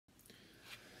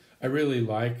I really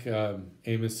like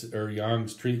Amos or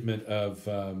Young's treatment of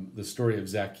the story of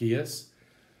Zacchaeus.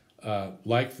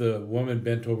 Like the woman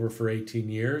bent over for 18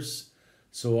 years,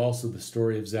 so also the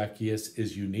story of Zacchaeus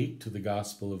is unique to the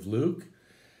Gospel of Luke.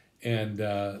 And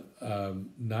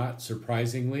not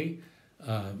surprisingly,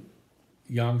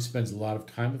 Young spends a lot of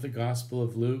time with the Gospel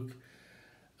of Luke,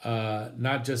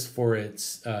 not just for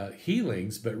its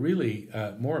healings, but really,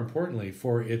 more importantly,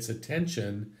 for its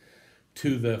attention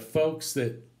to the folks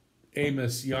that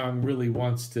Amos Young really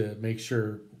wants to make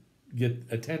sure get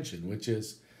attention, which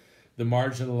is the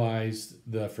marginalized,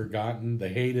 the forgotten, the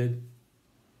hated,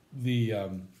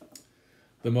 the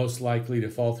most likely to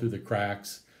fall through the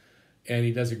cracks. And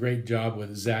he does a great job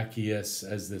with Zacchaeus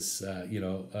as this,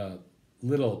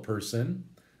 little person.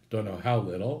 Don't know how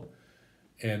little,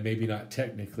 and maybe not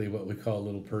technically what we call a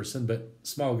little person, but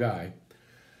small guy.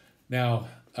 Now,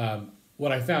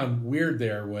 what I found weird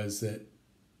there was that,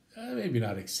 maybe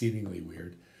not exceedingly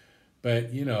weird,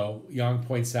 but, Young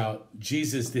points out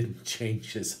Jesus didn't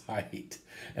change his height.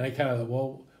 And I kind of thought,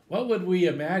 well, what would we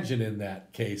imagine in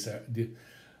that case? An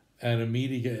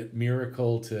immediate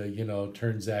miracle to,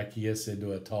 turn Zacchaeus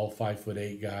into a tall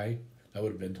 5'8" guy. That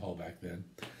would have been tall back then.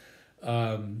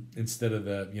 Instead of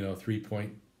the,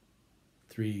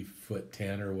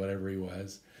 3'10" or whatever he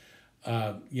was,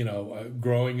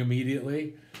 growing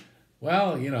immediately.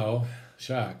 Well,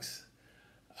 shucks.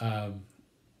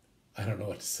 I don't know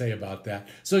what to say about that.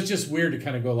 So it's just weird to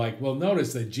kind of go like, well,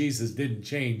 notice that Jesus didn't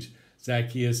change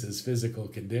Zacchaeus' physical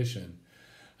condition.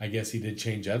 I guess he did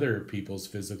change other people's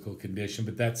physical condition,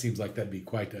 but that seems like that'd be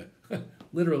quite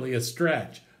literally a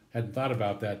stretch. Hadn't thought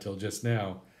about that till just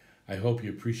now. I hope you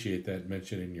appreciate that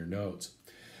mention in your notes.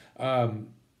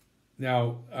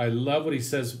 Now, I love what he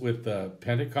says with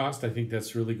Pentecost. I think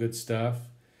that's really good stuff.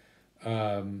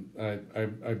 I'm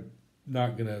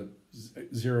not going to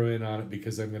zero in on it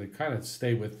because I'm going to kind of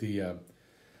stay with the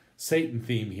Satan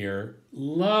theme here.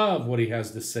 Love what he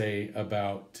has to say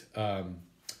about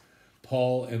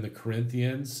Paul and the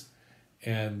Corinthians,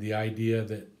 and the idea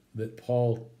that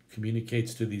Paul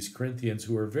communicates to these Corinthians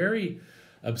who are very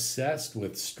obsessed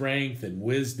with strength and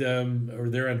wisdom, or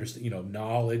their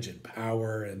knowledge and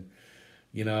power, and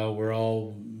we're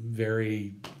all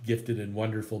very gifted and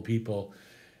wonderful people,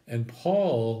 and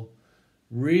Paul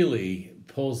really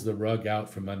pulls the rug out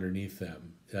from underneath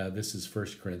them. This is 1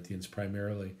 Corinthians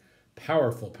primarily.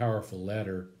 Powerful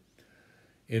letter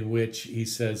in which he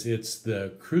says it's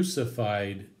the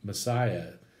crucified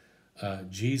Messiah,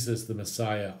 Jesus the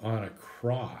Messiah on a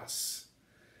cross.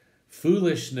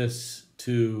 Foolishness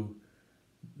to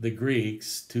the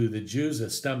Greeks, to the Jews a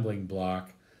stumbling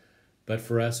block, but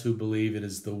for us who believe it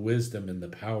is the wisdom and the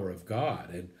power of God.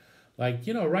 And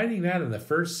writing that in the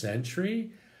first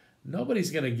century, nobody's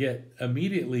going to get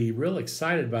immediately real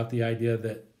excited about the idea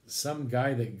that some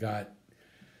guy that got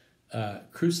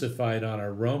crucified on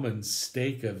a Roman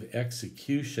stake of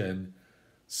execution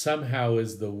somehow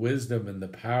is the wisdom and the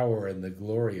power and the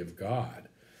glory of God.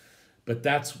 But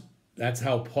that's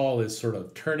how Paul is sort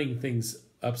of turning things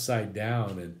upside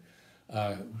down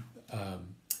and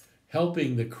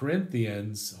helping the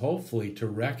Corinthians, hopefully, to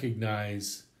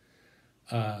recognize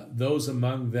those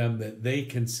among them that they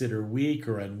consider weak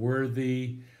or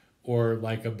unworthy, or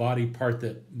like a body part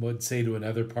that would say to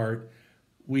another part,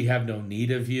 we have no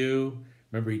need of you.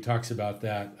 Remember, he talks about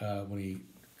that when he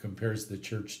compares the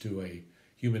church to a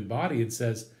human body and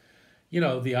says,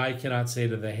 the eye cannot say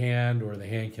to the hand, or the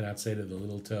hand cannot say to the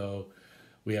little toe,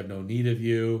 we have no need of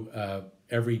you.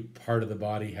 Every part of the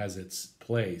body has its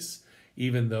place,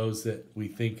 even those that we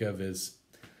think of as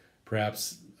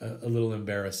perhaps a little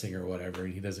embarrassing or whatever,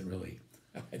 and he doesn't really,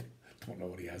 I don't know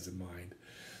what he has in mind.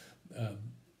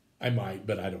 I might,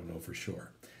 but I don't know for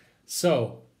sure.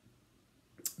 So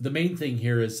the main thing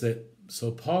here is that,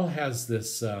 so Paul has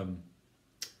this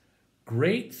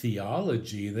great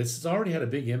theology. This has already had a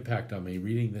big impact on me,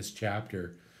 reading this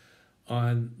chapter,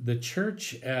 on the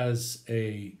church as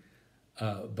a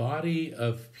body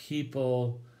of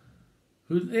people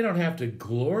who they don't have to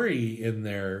glory in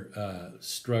their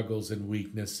struggles and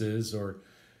weaknesses, or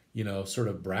sort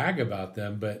of brag about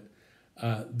them, but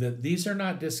that these are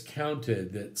not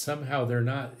discounted, that somehow they're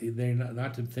not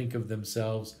to think of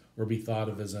themselves or be thought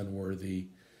of as unworthy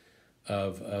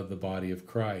of the body of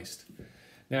Christ.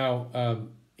 Now,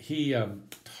 he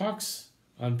talks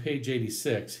on page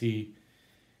 86,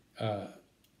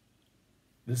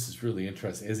 this is really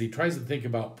interesting, as he tries to think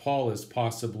about Paul as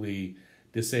possibly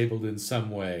disabled in some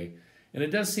way. And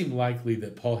it does seem likely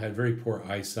that Paul had very poor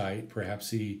eyesight. Perhaps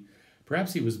he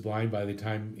was blind by the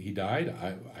time he died.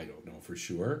 I don't know for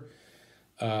sure.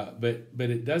 But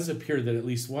it does appear that at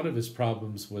least one of his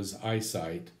problems was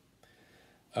eyesight.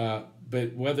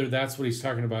 But whether that's what he's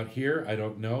talking about here, I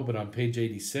don't know. But on page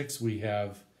 86, we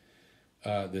have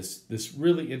this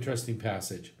really interesting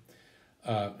passage.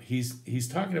 He's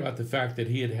talking about the fact that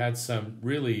he had some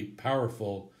really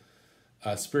powerful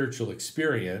spiritual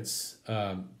experience,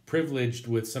 privileged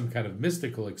with some kind of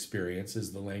mystical experience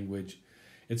is the language.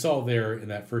 It's all there in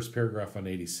that first paragraph on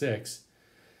 86.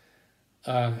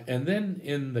 And then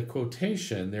in the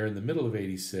quotation there in the middle of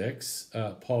 86,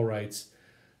 Paul writes,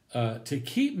 to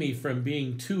keep me from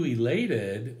being too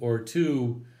elated or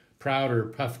too proud or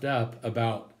puffed up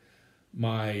about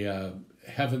my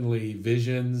heavenly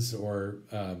visions or,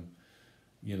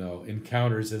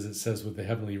 encounters, as it says, with the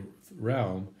heavenly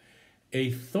realm, a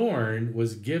thorn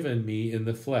was given me in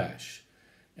the flesh.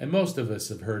 And most of us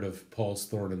have heard of Paul's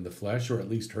thorn in the flesh, or at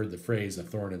least heard the phrase a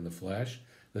thorn in the flesh.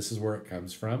 This is where it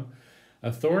comes from. A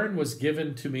thorn was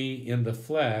given to me in the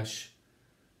flesh,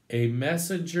 a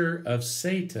messenger of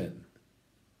Satan.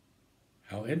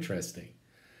 How interesting.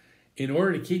 In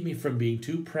order to keep me from being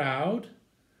too proud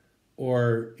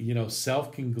or,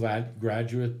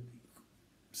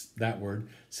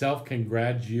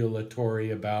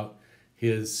 self-congratulatory about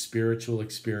his spiritual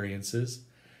experiences,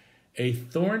 a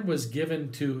thorn was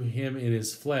given to him in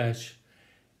his flesh,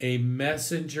 a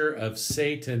messenger of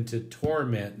Satan to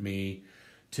torment me,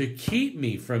 to keep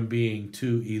me from being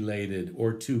too elated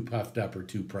or too puffed up or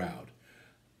too proud.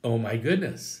 Oh my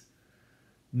goodness.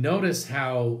 Notice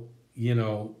how,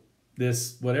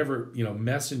 this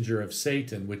messenger of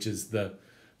Satan, which is the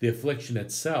affliction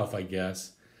itself, I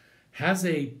guess, has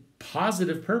a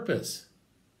positive purpose.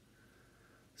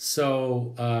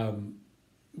 So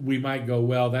we might go,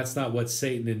 well, that's not what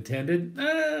Satan intended.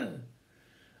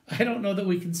 I don't know that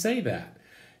we can say that.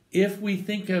 If we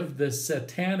think of the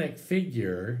satanic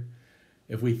figure,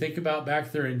 if we think about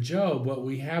back there in Job, what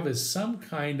we have is some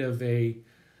kind of a,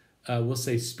 we'll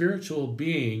say, spiritual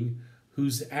being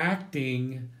who's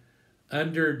acting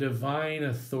under divine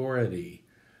authority.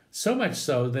 So much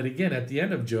so that, again, at the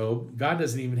end of Job, God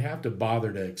doesn't even have to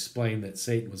bother to explain that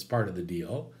Satan was part of the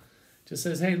deal. Just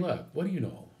says, hey, look, what do you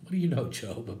know? What do you know,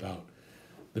 Job, about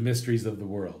the mysteries of the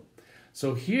world?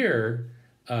 So here,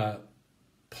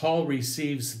 Paul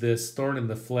receives this thorn in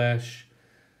the flesh,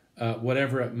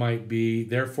 whatever it might be.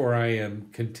 Therefore, I am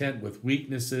content with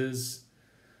weaknesses,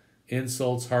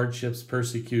 insults, hardships,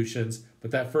 persecutions.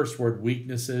 But that first word,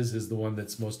 weaknesses, is the one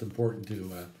that's most important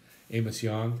to Amos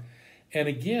Young. And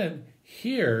again,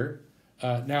 here,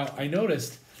 now I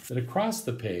noticed that across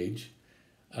the page,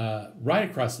 right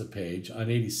across the page on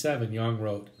 87, Young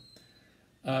wrote,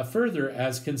 further,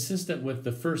 as consistent with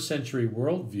the first century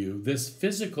worldview, this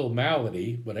physical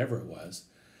malady, whatever it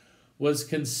was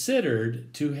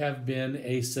considered to have been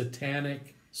a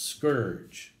satanic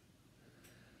scourge.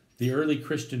 The early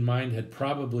Christian mind had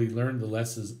probably learned the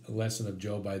lesson of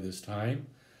Job by this time,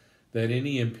 that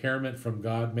any impairment from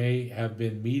God may have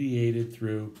been mediated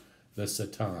through the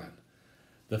Satan.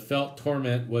 The felt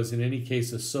torment was in any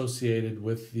case associated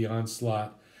with the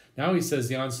onslaught. Now he says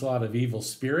the onslaught of evil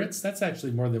spirits. That's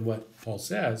actually more than what Paul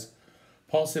says.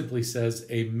 Paul simply says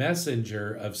a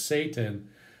messenger of Satan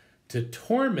to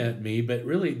torment me, but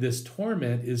really this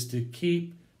torment is to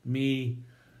keep me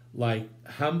like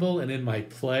humble and in my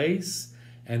place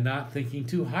and not thinking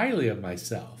too highly of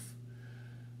myself.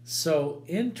 So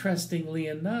interestingly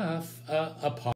enough,